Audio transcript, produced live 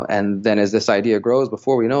And then as this idea grows,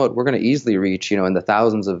 before we know it, we're going to easily reach, in the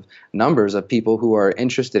thousands of numbers of people who are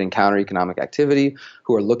interested in counter economic activity,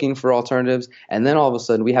 who are looking for alternatives. And then all of a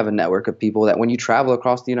sudden we have a network of people that when you travel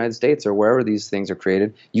across the United States or wherever these things are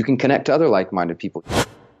created, you can connect to other like-minded people.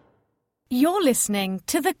 You're listening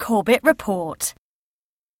to the Corbett Report.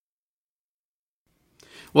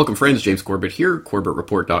 Welcome, friends. James Corbett here,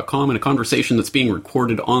 CorbettReport.com, and a conversation that's being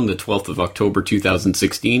recorded on the 12th of October,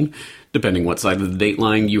 2016, depending what side of the date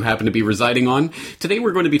line you happen to be residing on. Today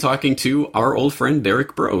we're going to be talking to our old friend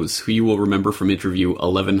Derek Brose, who you will remember from interview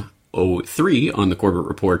 1103 on the Corbett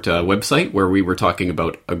Report website, where we were talking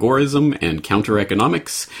about agorism and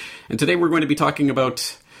counter-economics. And today we're going to be talking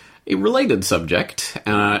about a related subject,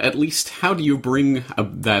 at least how do you bring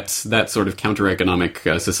that sort of counter-economic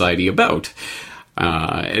society about?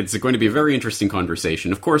 It's going to be a very interesting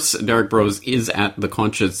conversation. Of course, Derek Brose is at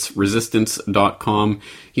theconsciousresistance.com.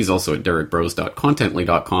 He's also at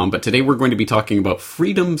derekbrose.contently.com. But today we're going to be talking about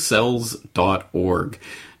freedomcells.org.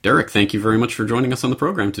 Derek, thank you very much for joining us on the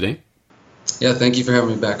program today. Yeah, thank you for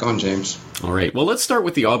having me back on, James. All right. Well, let's start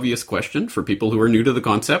with the obvious question for people who are new to the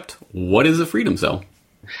concept. What is a freedom cell?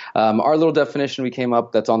 Our little definition we came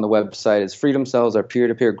up that's on the website is freedom cells are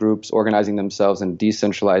peer-to-peer groups organizing themselves in a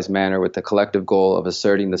decentralized manner with the collective goal of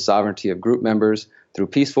asserting the sovereignty of group members through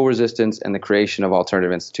peaceful resistance and the creation of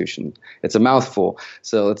alternative institutions. It's a mouthful,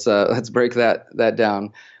 so let's break that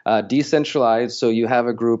down. Decentralized, so you have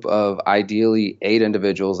a group of ideally 8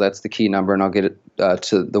 individuals. That's the key number, and I'll get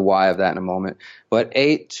to the why of that in a moment. But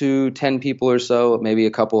 8 to 10 people or so, maybe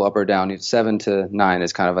a couple up or down. 7 to 9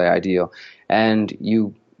 is kind of the ideal. And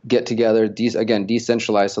you get together, again,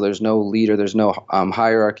 decentralized, so there's no leader, there's no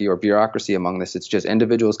hierarchy or bureaucracy among this. It's just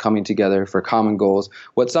individuals coming together for common goals,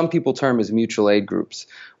 what some people term as mutual aid groups.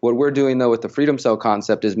 What we're doing, though, with the Freedom Cell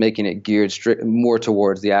concept is making it geared more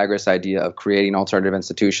towards the agrist idea of creating alternative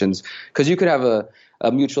institutions, because you could have a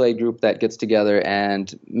mutual aid group that gets together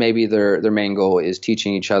and maybe their main goal is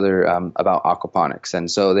teaching each other about aquaponics. And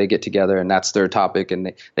so they get together and that's their topic,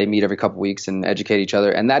 and they meet every couple weeks and educate each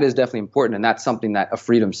other. And that is definitely important, and that's something that a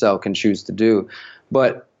freedom cell can choose to do.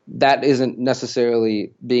 But that isn't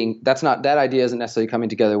necessarily that idea isn't necessarily coming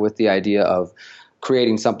together with the idea of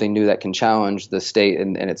creating something new that can challenge the state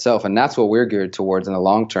in itself. And that's what we're geared towards in the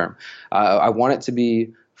long term. I want it to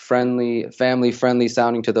be family-friendly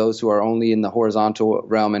sounding to those who are only in the horizontal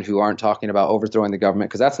realm and who aren't talking about overthrowing the government,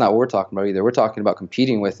 because that's not what we're talking about either. We're talking about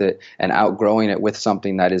competing with it and outgrowing it with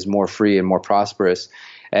something that is more free and more prosperous.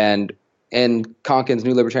 And in Konkin's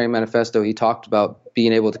New Libertarian Manifesto, he talked about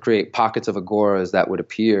being able to create pockets of agoras that would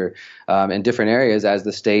appear in different areas as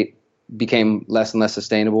the state became less and less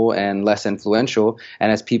sustainable and less influential,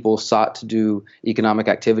 and as people sought to do economic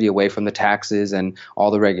activity away from the taxes and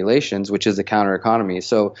all the regulations, which is the counter economy.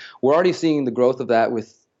 So we're already seeing the growth of that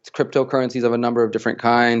with cryptocurrencies of a number of different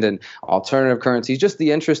kinds and alternative currencies, just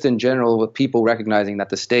the interest in general with people recognizing that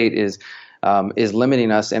the state is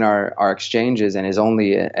limiting us in our exchanges and is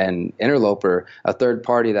only an interloper, a third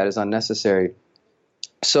party that is unnecessary.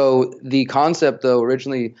 So the concept, though,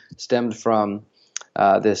 originally stemmed from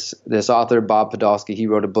this author, Bob Podolsky. He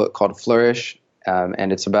wrote a book called Flourish,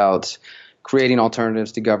 and it's about creating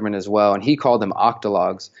alternatives to government as well. And he called them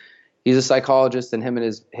octologs. He's a psychologist, and him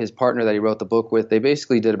and his partner that he wrote the book with, they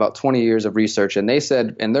basically did about 20 years of research. And they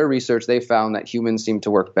said in their research, they found that humans seem to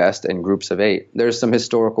work best in groups of 8. There's some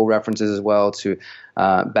historical references as well to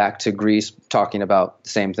back to Greece talking about the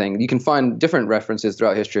same thing. You can find different references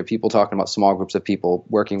throughout history of people talking about small groups of people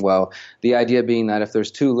working well. The idea being that if there's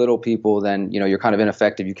too little people, then you're kind of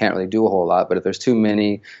ineffective. You can't really do a whole lot. But if there's too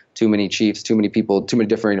many chiefs, too many people, too many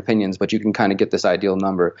differing opinions, but you can kind of get this ideal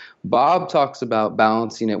number. Bob talks about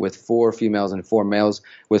balancing it with 4 females and 4 males.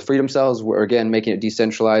 With Freedom Cells, we're again making it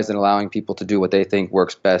decentralized and allowing people to do what they think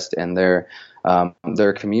works best in their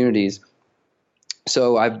communities.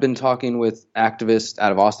 So I've been talking with activists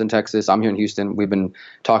out of Austin, Texas. I'm here in Houston. We've been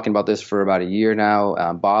talking about this for about a year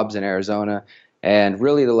now. Bob's in Arizona. And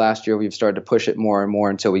really the last year we've started to push it more and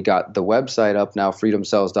more until we got the website up now,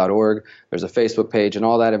 freedomcells.org. There's a Facebook page and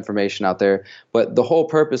all that information out there. But the whole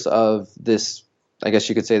purpose of this, I guess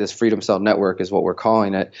you could say this Freedom Cell Network is what we're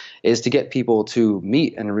calling it, is to get people to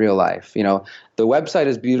meet in real life. The website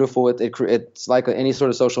is beautiful. It's like any sort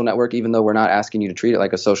of social network, even though we're not asking you to treat it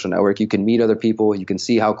like a social network. You can meet other people. You can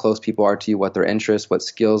see how close people are to you, what their interests, what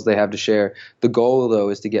skills they have to share. The goal, though,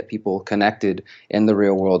 is to get people connected in the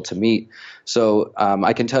real world to meet. So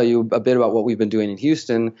I can tell you a bit about what we've been doing in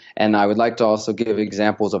Houston, and I would like to also give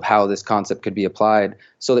examples of how this concept could be applied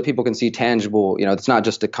so that people can see tangible, it's not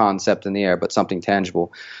just a concept in the air, but something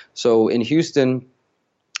tangible. So in Houston,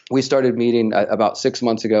 we started meeting about 6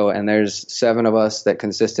 months ago, and there's 7 of us that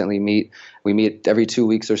consistently meet. We meet every 2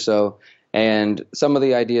 weeks or so. And some of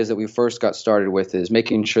the ideas that we first got started with is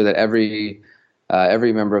making sure that every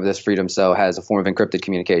member of this Freedom Cell has a form of encrypted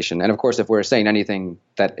communication. And of course, if we're saying anything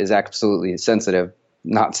that is absolutely sensitive,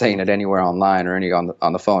 not saying it anywhere online or any on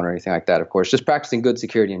the phone or anything like that. Of course, just practicing good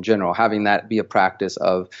security in general, having that be a practice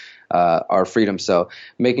of our Freedom Cell,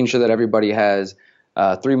 making sure that everybody has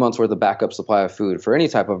 3 months worth of backup supply of food for any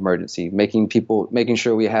type of emergency, making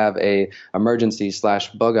sure we have a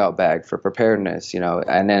emergency/bug out bag for preparedness,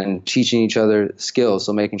 and then teaching each other skills.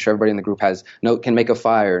 So making sure everybody in the group can make a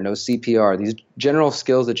fire, know CPR, these general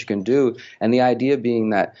skills that you can do. And the idea being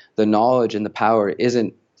that the knowledge and the power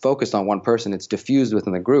isn't focused on one person, it's diffused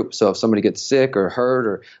within the group. So if somebody gets sick or hurt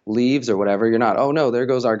or leaves or whatever, you're not, oh no, there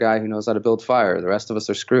goes our guy who knows how to build fire. The rest of us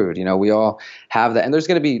are screwed. We all have that. And there's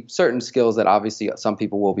going to be certain skills that obviously some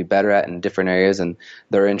people will be better at in different areas and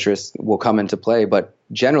their interests will come into play. But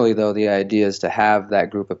generally though, the idea is to have that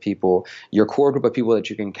group of people, your core group of people that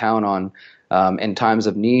you can count on in times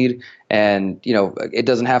of need. And, it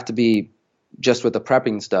doesn't have to be just with the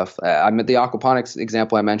prepping stuff. The aquaponics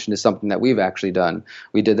example I mentioned is something that we've actually done.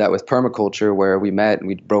 We did that with permaculture, where we met and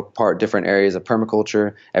we broke apart different areas of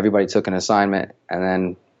permaculture. Everybody took an assignment and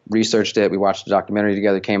then researched it. We watched a documentary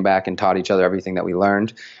together, came back and taught each other everything that we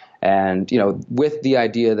learned. And, with the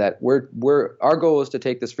idea that our goal is to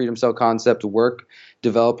take this Freedom Cell concept to work,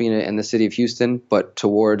 developing it in the city of Houston, but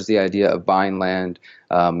towards the idea of buying land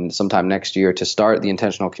sometime next year to start the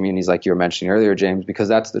intentional communities like you were mentioning earlier, James, because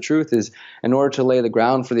that's the truth is in order to lay the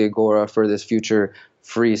ground for the Agora, for this future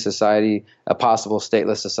free society, a possible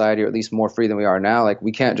stateless society, or at least more free than we are now, like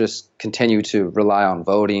we can't just continue to rely on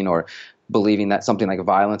voting or believing that something like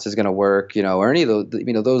violence is going to work, or any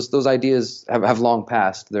of those, those ideas have long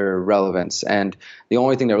passed their relevance. And the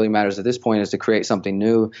only thing that really matters at this point is to create something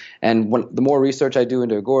new. And the more research I do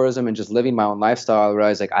into agorism and just living my own lifestyle, I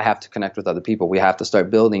realize I have to connect with other people. We have to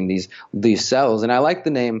start building these cells. And I like the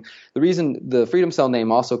name. The reason the Freedom Cell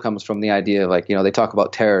name also comes from the idea of they talk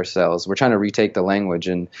about terror cells. We're trying to retake the language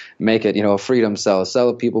and make it, a freedom cell, a cell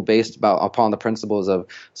of people based upon the principles of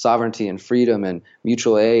sovereignty and freedom and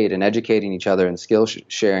mutual aid and educating each other and skill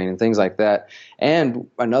sharing and things like that. And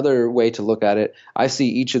another way to look at it, I see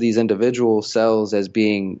each of these individual cells as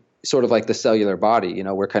being sort of like the cellular body.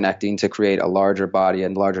 We're connecting to create a larger body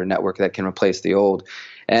and larger network that can replace the old.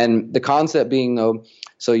 And the concept being, though,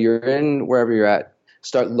 so you're in wherever you're at,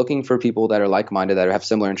 start looking for people that are like-minded, that have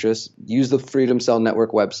similar interests. Use the Freedom Cell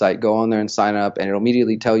Network website. Go on there and sign up, and it'll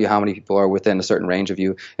immediately tell you how many people are within a certain range of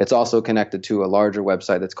you. It's also connected to a larger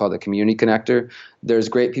website that's called the Community Connector. There's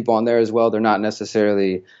great people on there as well. They're not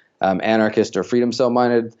necessarily anarchist or Freedom Cell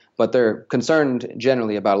minded, but they're concerned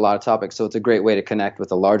generally about a lot of topics. So it's a great way to connect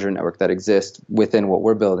with a larger network that exists within what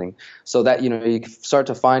we're building. So that, you can start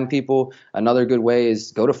to find people. Another good way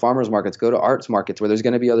is go to farmers markets, go to arts markets where there's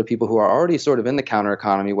going to be other people who are already sort of in the counter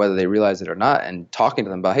economy, whether they realize it or not, and talking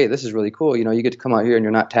to them about, hey, this is really cool. You get to come out here and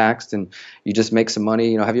you're not taxed and you just make some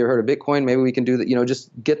money. Have you ever heard of Bitcoin? Maybe we can do that.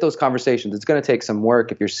 Just get those conversations. It's going to take some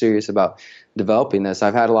work if you're serious about developing this.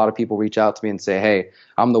 I've had a lot of people reach out to me and say, hey,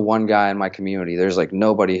 I'm the one guy in my community. There's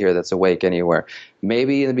nobody here that's awake anywhere.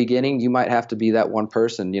 Maybe in the beginning you might have to be that one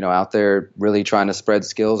person, out there really trying to spread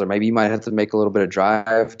skills, or maybe you might have to make a little bit of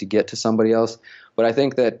drive to get to somebody else. But I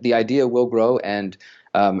think that the idea will grow, and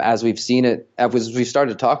as we've seen it, as we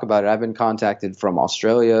started to talk about it, I've been contacted from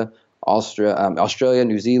Australia,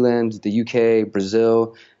 New Zealand, the UK,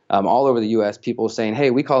 Brazil, all over the U.S., people saying,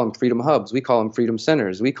 hey, we call them freedom hubs, we call them freedom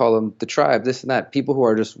centers, we call them the tribe, this and that. People who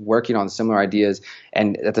are just working on similar ideas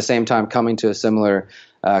and at the same time coming to a similar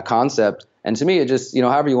concept. And to me, it just,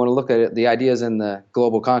 however you want to look at it, the idea is in the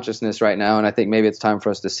global consciousness right now. And I think maybe it's time for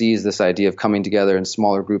us to seize this idea of coming together in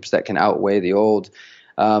smaller groups that can outweigh the old.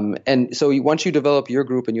 And so once you develop your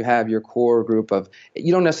group and you have your core group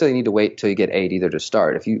you don't necessarily need to wait till you get 8 either to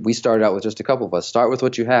start. We started out with just a couple of us, start with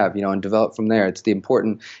what you have, and develop from there. It's the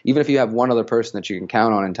important, even if you have one other person that you can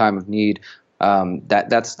count on in time of need,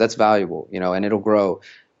 that's valuable, and it'll grow.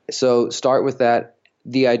 So start with that.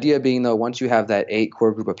 The idea being, though, once you have that 8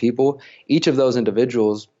 core group of people, each of those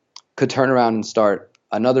individuals could turn around and start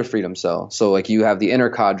another freedom cell. So you have the inner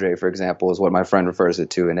cadre, for example, is what my friend refers it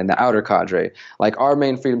to, and then the outer cadre. Like our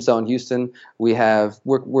main freedom cell in Houston,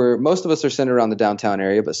 we're most of us are centered around the downtown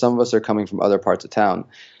area, but some of us are coming from other parts of town.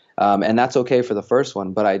 And that's okay for the first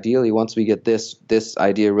one. But ideally, once we get this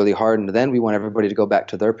idea really hardened, then we want everybody to go back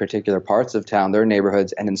to their particular parts of town, their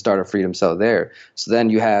neighborhoods, and then start a freedom cell there. So then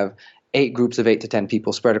you have 8 groups of 8 to 10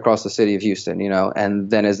 people spread across the city of Houston, and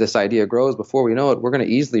then as this idea grows, before we know it, we're going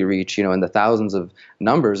to easily reach, in the thousands of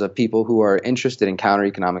numbers of people who are interested in counter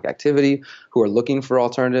economic activity, who are looking for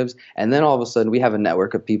alternatives. And then all of a sudden we have a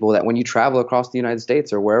network of people that when you travel across the United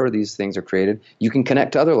States or wherever these things are created, you can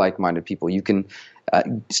connect to other like-minded people. You can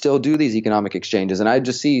still do these economic exchanges. And I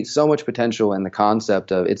just see so much potential in the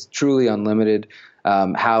concept of it's truly unlimited.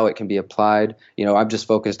 How it can be applied. I've just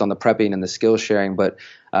focused on the prepping and the skill sharing, but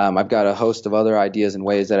I've got a host of other ideas and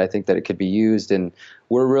ways that I think that it could be used. And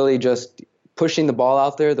we're really just pushing the ball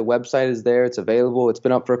out there. The website is there. It's available. It's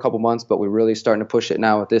been up for a couple months, but we're really starting to push it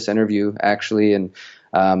now with this interview, actually. And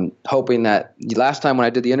hoping that last time when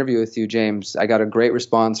I did the interview with you, James, I got a great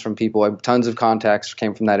response from people. Tons of contacts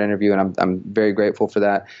came from that interview, and I'm very grateful for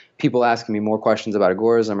that. People asking me more questions about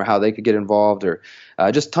agorism or how they could get involved, or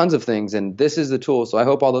just tons of things. And this is the tool. So I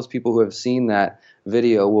hope all those people who have seen that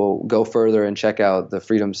video will go further and check out the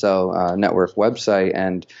Freedom Cell Network website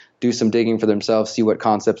and do some digging for themselves, see what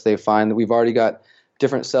concepts they find. We've already got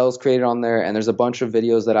different cells created on there, and there's a bunch of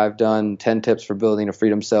videos that I've done, 10 tips for building a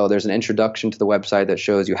freedom cell. There's an introduction to the website that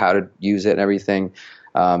shows you how to use it and everything,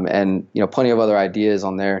 and plenty of other ideas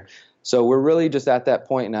on there. So we're really just at that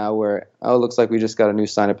point now where, it looks like we just got a new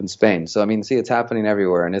sign up in Spain. So see, it's happening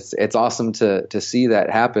everywhere, and it's awesome to see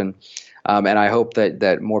that happen, and I hope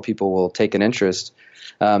that more people will take an interest.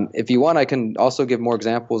 If you want, I can also give more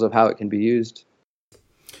examples of how it can be used.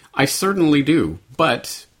 I certainly do,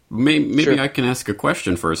 but maybe Sure. I can ask a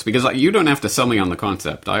question first, because you don't have to sell me on the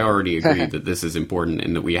concept. I already agree that this is important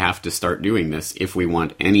and that we have to start doing this if we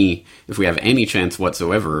have any chance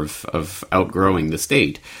whatsoever of outgrowing the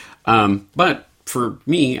state. But for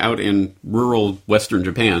me, out in rural Western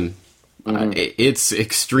Japan, it's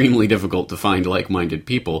extremely difficult to find like-minded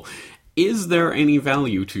people. Is there any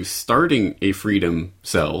value to starting a freedom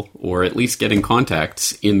cell, or at least getting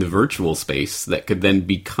contacts in the virtual space that could then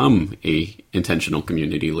become a intentional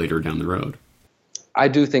community later down the road? I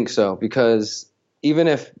do think so, because even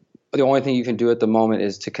if the only thing you can do at the moment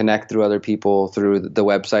is to connect through other people through the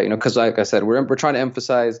website, because like I said, we're trying to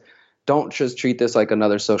emphasize, don't just treat this like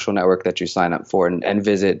another social network that you sign up for and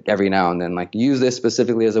visit every now and then. Like, use this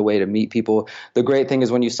specifically as a way to meet people. The great thing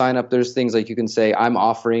is when you sign up, there's things like you can say, I'm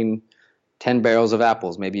offering 10 barrels of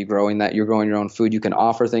apples. Maybe you're growing your own food. You can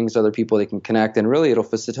offer things to other people. They can connect, and really it'll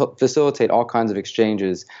facilitate all kinds of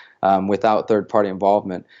exchanges without third-party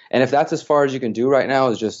involvement. And if that's as far as you can do right now,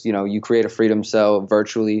 is just, you create a freedom cell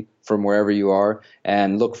virtually from wherever you are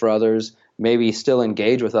and look for others, maybe still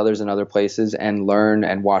engage with others in other places and learn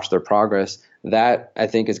and watch their progress. That, I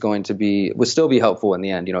think, would still be helpful in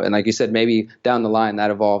the end, and like you said, maybe down the line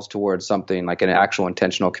that evolves towards something like an actual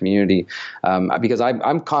intentional community, because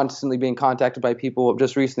I'm constantly being contacted by people.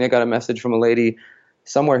 Just recently I got a message from a lady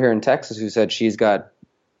somewhere here in Texas who said she's got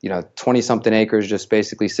 20 something acres just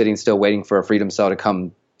basically sitting still waiting for a freedom cell to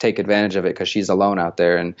come take advantage of it because she's alone out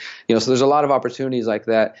there. And so there's a lot of opportunities like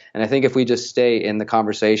that, and I think if we just stay in the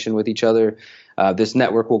conversation with each other, this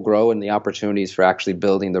network will grow, and the opportunities for actually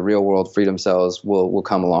building the real world freedom cells will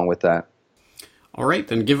come along with that. All right,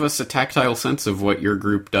 then give us a tactile sense of what your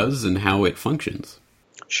group does and how it functions.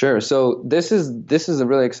 Sure. So this is a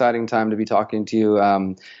really exciting time to be talking to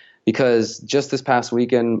you, because just this past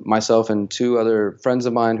weekend, myself and 2 other friends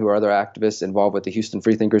of mine who are other activists involved with the Houston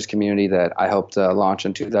Freethinkers community that I helped launch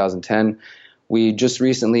in 2010, we just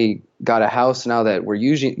recently got a house now that we're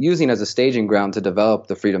using as a staging ground to develop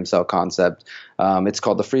the Freedom Cell concept. It's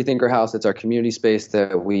called the Freethinker House. It's our community space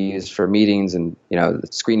that we use for meetings and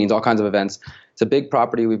screenings, all kinds of events. It's a big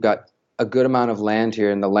property. We've got a good amount of land here,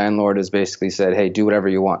 and the landlord has basically said, hey, do whatever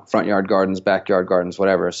you want, front yard gardens, backyard gardens,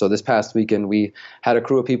 whatever. So this past weekend, we had a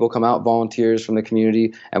crew of people come out, volunteers from the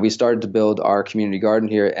community, and we started to build our community garden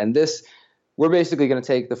here. And we're basically going to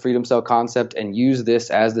take the Freedom Cell concept and use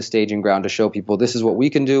this as the staging ground to show people this is what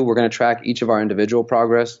we can do. We're going to track each of our individual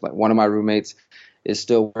progress. Like, one of my roommates is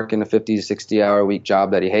still working a 50 to 60 hour a week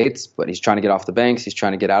job that he hates, but he's trying to get off the banks. He's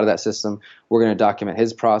trying to get out of that system. We're going to document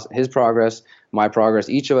his progress, my progress,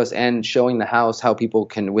 each of us, and showing the house how people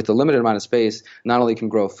can, with a limited amount of space, not only can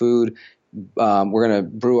grow food, we're going to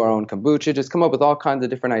brew our own kombucha, just come up with all kinds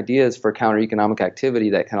of different ideas for counter-economic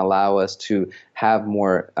activity that can allow us to have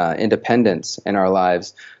more independence in our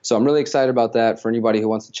lives. So I'm really excited about that. For anybody who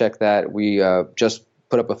wants to check that, we just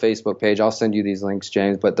put up a Facebook page. I'll send you these links,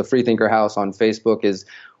 James. But the Freethinker House on Facebook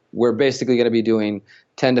we're basically going to be doing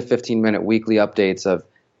 10 to 15 minute weekly updates of,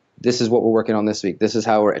 this is what we're working on this week. This is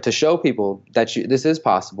how to show people that this is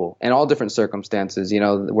possible in all different circumstances.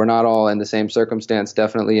 We're not all in the same circumstance,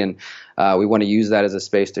 definitely, and we want to use that as a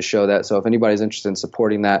space to show that. So if anybody's interested in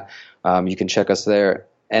supporting that, you can check us there.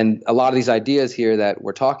 And a lot of these ideas here that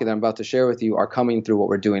I'm about to share with you are coming through what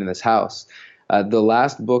we're doing in this house. The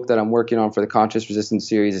last book that I'm working on for the Conscious Resistance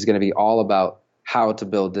series is going to be all about how to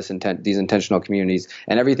build these intentional communities.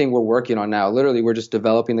 And everything we're working on now, literally, we're just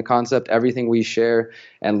developing the concept. Everything we share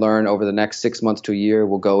and learn over the next 6 months to a year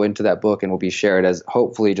will go into that book and will be shared as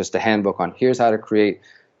hopefully just a handbook on here's how to create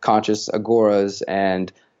conscious agoras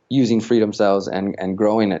and using freedom cells and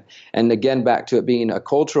growing it. And again, back to it being a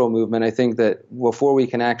cultural movement, I think that before we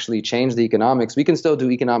can actually change the economics, we can still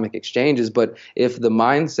do economic exchanges. But if the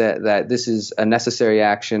mindset that this is a necessary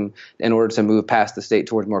action in order to move past the state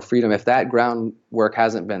towards more freedom, if that groundwork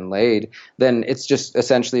hasn't been laid, then it's just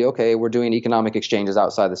essentially, okay, we're doing economic exchanges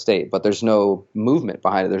outside the state, but there's no movement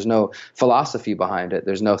behind it. There's no philosophy behind it.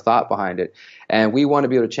 There's no thought behind it. And we want to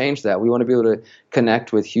be able to change that. We want to be able to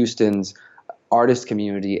connect with Houston's artist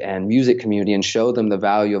community and music community and show them the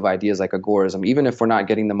value of ideas like agorism, even if we're not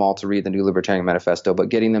getting them all to read the New Libertarian Manifesto, but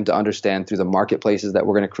getting them to understand through the marketplaces that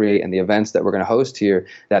we're going to create and the events that we're going to host here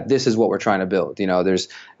that this is what we're trying to build. You know, there's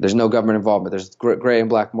no government involvement, there's gray and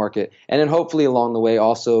black market, and then hopefully along the way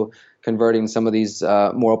also converting some of these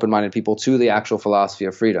more open-minded people to the actual philosophy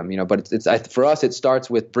of freedom. You know, but for us, it starts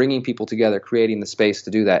with bringing people together, creating the space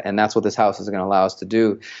to do that, and that's what this house is going to allow us to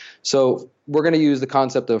do. So we're going to use the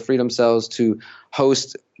concept of freedom cells to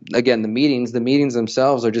host, again, the meetings. The meetings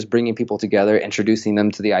themselves are just bringing people together, introducing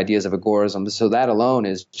them to the ideas of agorism. So that alone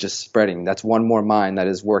is just spreading. That's one more mind that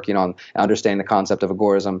is working on understanding the concept of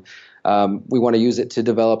agorism. We want to use it to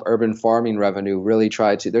develop urban farming revenue, really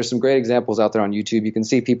try to – there's some great examples out there on YouTube. You can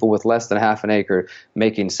see people with less than half an acre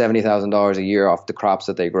making $70,000 a year off the crops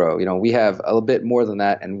that they grow. You know, we have a bit more than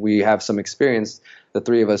that, and we have some experience, the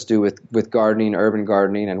three of us do, with gardening, urban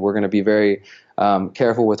gardening, and we're going to be very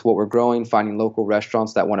careful with what we're growing, finding local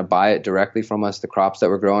restaurants that want to buy it directly from us, the crops that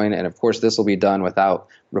we're growing. And of course, this will be done without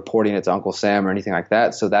reporting it to Uncle Sam or anything like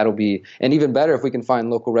that. So that'll be, and even better if we can find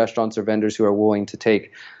local restaurants or vendors who are willing to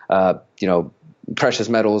take, precious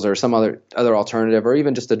metals or some other alternative, or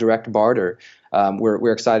even just a direct barter.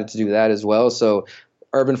 We're excited to do that as well. So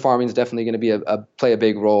urban farming is definitely going to be play a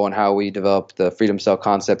big role in how we develop the freedom cell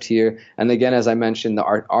concept here. And again, as I mentioned, the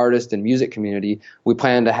artist and music community, we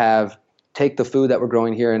plan to take the food that we're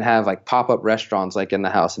growing here and have like pop-up restaurants like in the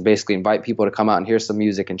house, and basically invite people to come out and hear some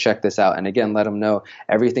music and check this out. And again, let them know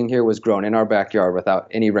everything here was grown in our backyard without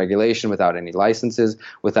any regulation, without any licenses,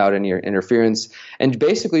 without any interference, and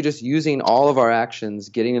basically just using all of our actions,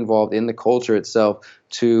 getting involved in the culture itself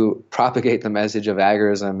to propagate the message of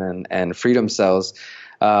agorism and freedom cells.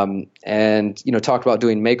 And, talked about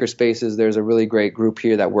doing maker spaces. There's a really great group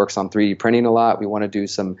here that works on 3D printing a lot. We want to do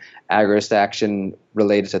some agorist action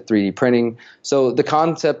related to 3D printing. So the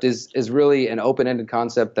concept is really an open-ended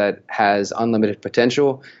concept that has unlimited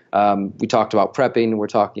potential. We talked about prepping. We're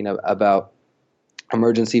talking about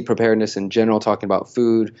emergency preparedness in general, talking about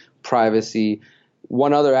food, privacy.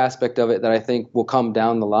 One other aspect of it that I think will come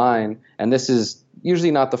down the line, and this is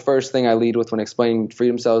usually not the first thing I lead with when explaining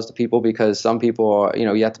freedom cells to people, because some people are,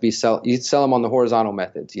 you have to sell them on the horizontal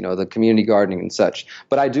methods, the community gardening and such.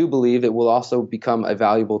 But I do believe it will also become a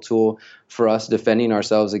valuable tool for us defending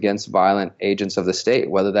ourselves against violent agents of the state,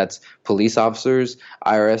 whether that's police officers,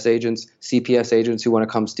 IRS agents, CPS agents who want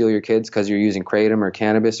to come steal your kids because you're using kratom or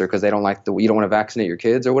cannabis, or because you don't want to vaccinate your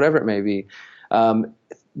kids, or whatever it may be.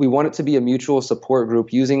 We want it to be a mutual support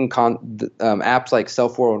group using apps like Cell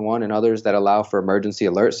 411 and others that allow for emergency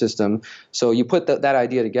alert system. So you put that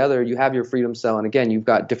idea together, you have your freedom cell, and again, you've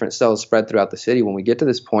got different cells spread throughout the city. When we get to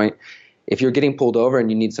this point, if you're getting pulled over and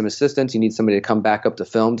you need some assistance, you need somebody to come back up to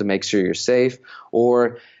film to make sure you're safe,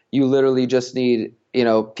 or you literally just need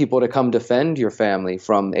people to come defend your family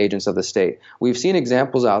from agents of the state. We've seen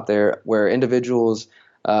examples out there where individuals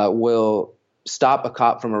will stop a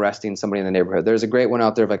cop from arresting somebody in the neighborhood. There's a great one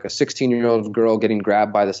out there of like a 16-year-old girl getting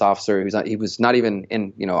grabbed by this officer. He was not even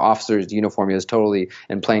in officer's uniform. He was totally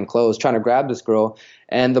in plain clothes trying to grab this girl,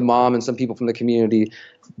 and the mom and some people from the community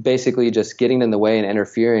basically just getting in the way and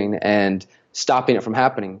interfering and stopping it from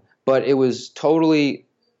happening. But it was totally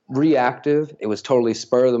reactive. It was totally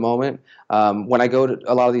spur of the moment. When I go to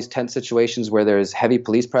a lot of these tense situations where there's heavy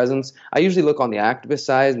police presence, I usually look on the activist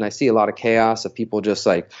side, and I see a lot of chaos of people just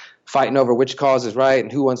like fighting over which cause is right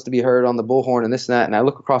and who wants to be heard on the bullhorn and this and that. And I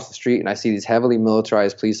look across the street and I see these heavily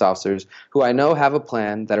militarized police officers who I know have a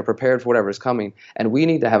plan, that are prepared for whatever is coming. And we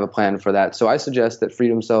need to have a plan for that. So I suggest that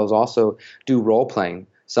freedom cells also do role playing.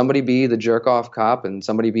 Somebody be the jerk off cop and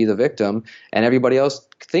somebody be the victim, and everybody else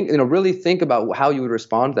really think about how you would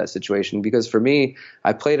respond to that situation. Because for me,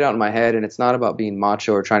 I played it out in my head, and it's not about being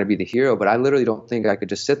macho or trying to be the hero, but I literally don't think I could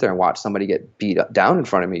just sit there and watch somebody get beat down in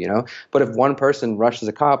front of me, But if one person rushes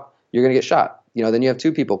a cop, you're going to get shot. then you have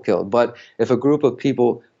two people killed. But if a group of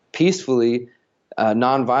people peacefully,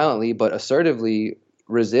 non-violently, but assertively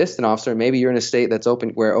resist an officer, maybe you're in a state that's open,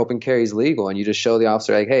 where open carry is legal, and you just show the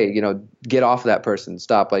officer, like, hey, get off of that person,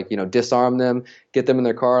 stop, like, disarm them, get them in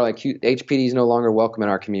their car, like, HPD is no longer welcome in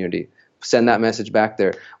our community. Send that message back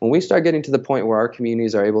there. When we start getting to the point where our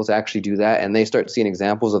communities are able to actually do that, and they start seeing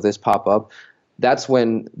examples of this pop up, that's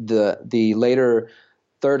when the later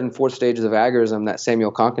third and fourth stages of agorism that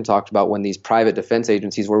Samuel Konkin talked about, when these private defense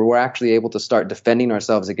agencies, where we're actually able to start defending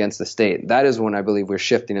ourselves against the state, that is when I believe we're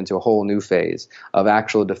shifting into a whole new phase of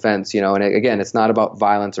actual defense. And again, it's not about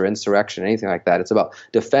violence or insurrection or anything like that. It's about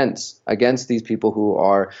defense against these people who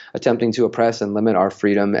are attempting to oppress and limit our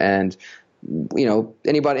freedom. And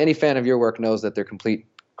any fan of your work knows that they're complete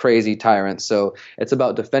crazy tyrants. So it's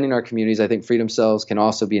about defending our communities. I think Freedom Cells can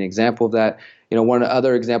also be an example of that. One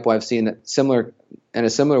other example I've seen in a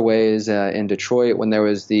similar way is in Detroit, when there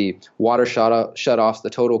was the water shut-offs, the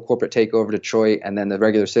total corporate takeover of Detroit, and then the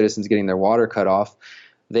regular citizens getting their water cut off.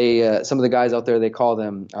 They some of the guys out there, they call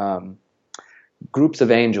them groups of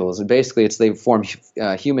angels. And basically, they form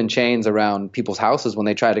human chains around people's houses when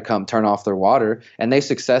they try to come turn off their water, and they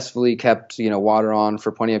successfully kept water on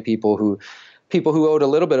for plenty of people who owed a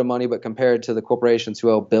little bit of money, but compared to the corporations who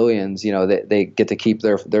owe billions, they get to keep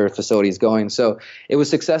their facilities going. So it was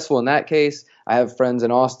successful in that case. I have friends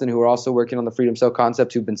in Austin who are also working on the Freedom Cell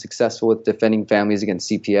concept who've been successful with defending families against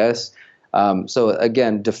CPS. So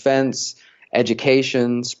again, defense,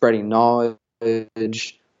 education, spreading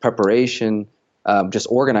knowledge, preparation, just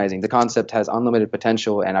organizing. The concept has unlimited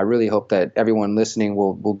potential, and I really hope that everyone listening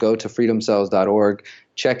will go to freedomcells.org,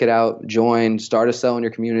 check it out, join, start a cell in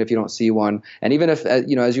your community if you don't see one. And even if,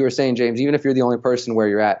 as you were saying, James, even if you're the only person where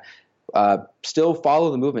you're at, still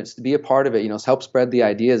follow the movements, be a part of it, help spread the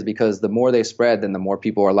ideas, because the more they spread, then the more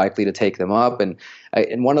people are likely to take them up. And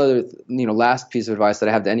one other, last piece of advice that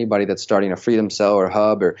I have to anybody that's starting a Freedom Cell or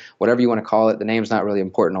hub or whatever you want to call it, the name's not really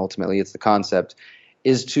important ultimately, it's the concept,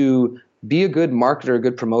 is to be a good marketer, a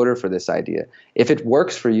good promoter for this idea. If it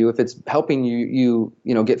works for you, if it's helping you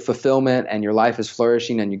get fulfillment and your life is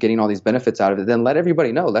flourishing and you're getting all these benefits out of it, then let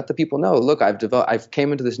everybody know. Let the people know. Look, I've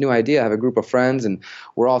came into this new idea. I have a group of friends and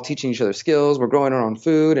we're all teaching each other skills. We're growing our own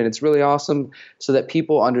food and it's really awesome, so that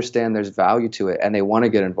people understand there's value to it and they want to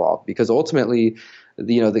get involved. Because ultimately,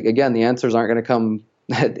 again, the answers aren't going to come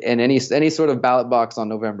in any sort of ballot box on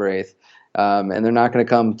November 8th. And they're not going to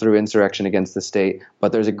come through insurrection against the state.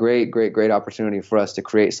 But there's a great, great, great opportunity for us to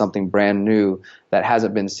create something brand new that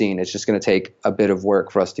hasn't been seen. It's just going to take a bit of work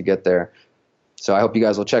for us to get there. So I hope you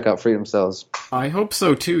guys will check out Freedom Cells. I hope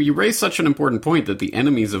so, too. You raise such an important point that the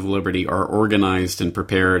enemies of liberty are organized and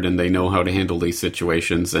prepared, and they know how to handle these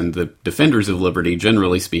situations. And the defenders of liberty,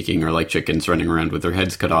 generally speaking, are like chickens running around with their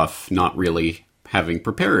heads cut off, not really having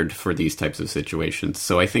prepared for these types of situations.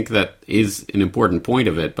 So I think that is an important point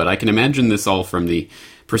of it, but I can imagine this all from the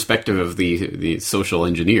perspective of the social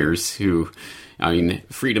engineers who,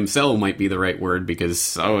 Freedom Cell might be the right word,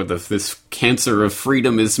 because, this cancer of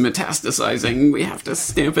freedom is metastasizing. We have to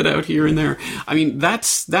stamp it out here and there.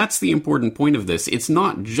 That's the important point of this. It's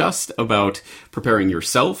not just about preparing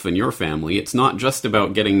yourself and your family. It's not just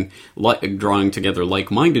about drawing together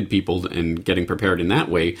like-minded people and getting prepared in that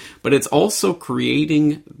way, but it's also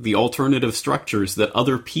creating the alternative structures that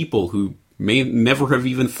other people who may never have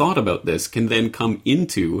even thought about this can then come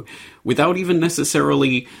into without even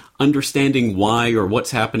necessarily understanding why or what's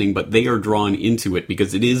happening, but they are drawn into it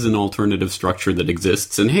because it is an alternative structure that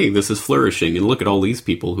exists. And hey, this is flourishing, and look at all these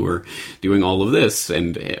people who are doing all of this,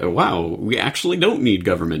 and wow, we actually don't need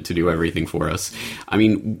government to do everything for us.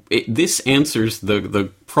 This answers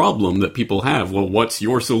the problem that people have. Well, what's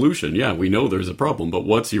your solution? Yeah, we know there's a problem, but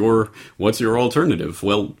what's your alternative?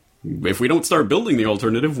 Well, if we don't start building the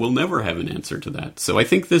alternative, we'll never have an answer to that. So I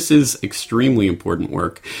think this is extremely important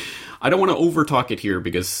work. I don't want to overtalk it here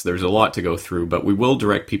because there's a lot to go through, but we will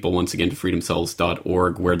direct people once again to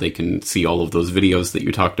freedomcells.org, where they can see all of those videos that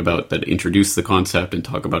you talked about that introduce the concept and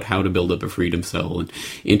talk about how to build up a freedom cell and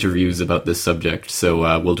interviews about this subject.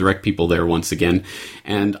 So we'll direct people there once again.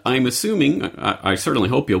 And I'm assuming, I certainly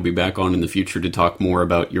hope you'll be back on in the future to talk more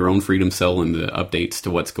about your own freedom cell and the updates to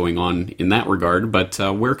what's going on in that regard. But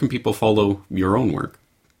where can people follow your own work?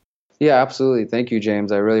 Yeah, absolutely. Thank you,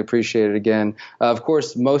 James. I really appreciate it again. Of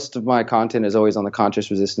course, most of my content is always on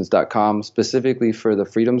theconsciousresistance.com, specifically for the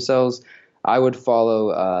Freedom Cells. I would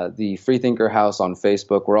follow the Freethinker House on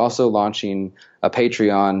Facebook. We're also launching a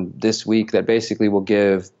Patreon this week that basically will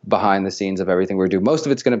give behind the scenes of everything we're doing. Most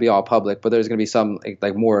of it's going to be all public, but there's going to be some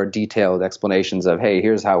like more detailed explanations of, hey,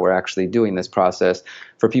 here's how we're actually doing this process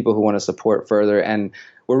for people who want to support further. And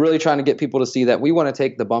we're really trying to get people to see that we want to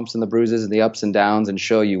take the bumps and the bruises and the ups and downs and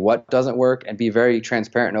show you what doesn't work and be very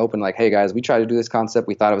transparent and open. Like, hey guys, we tried to do this concept.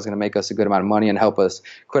 We thought it was going to make us a good amount of money and help us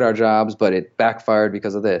quit our jobs, but it backfired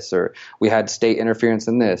because of this, or we had state interference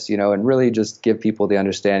in this, and really just give people the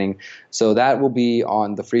understanding. So that will be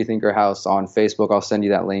on the Freethinker House on Facebook. I'll send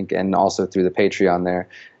you that link, and also through the Patreon there.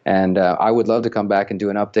 And I would love to come back and do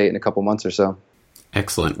an update in a couple months or so.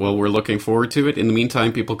 Excellent. Well, we're looking forward to it. In the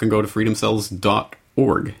meantime, people can go to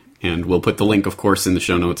freedomcells.org, and we'll put the link, of course, in the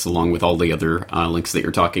show notes, along with all the other links that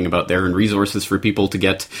you're talking about there, and resources for people to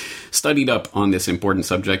get studied up on this important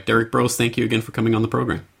subject. Derek Brose, thank you again for coming on the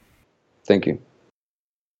program. Thank you.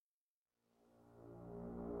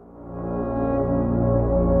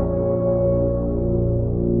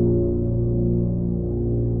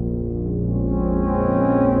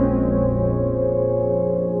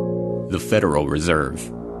 The Federal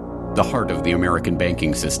Reserve, the heart of the American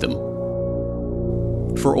banking system.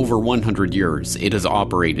 For over 100 years, it has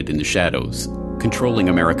operated in the shadows, controlling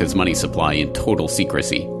America's money supply in total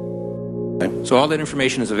secrecy. So all that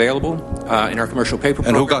information is available in our commercial paper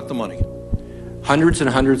program. And who got the money? Hundreds and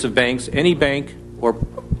hundreds of banks. Any bank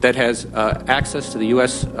that has access to the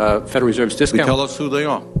U.S. Federal Reserve's discount. You tell us who they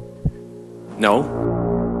are. No.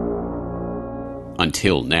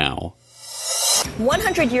 Until now.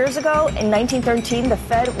 100 years ago, in 1913, the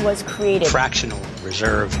Fed was created. Fractional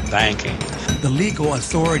reserve banking. The legal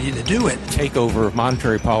authority to do it. Take over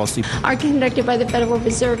monetary policy. Are conducted by the Federal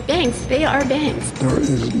Reserve banks. They are banks. There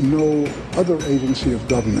is no other agency of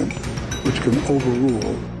government which can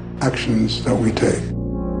overrule actions that we take.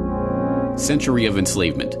 Century of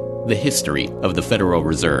Enslavement, the history of the Federal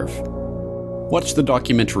Reserve. Watch the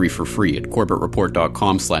documentary for free at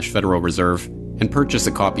corbettreport.com/Federal Reserve and purchase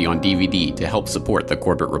a copy on DVD to help support the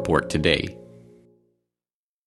Corbett Report today.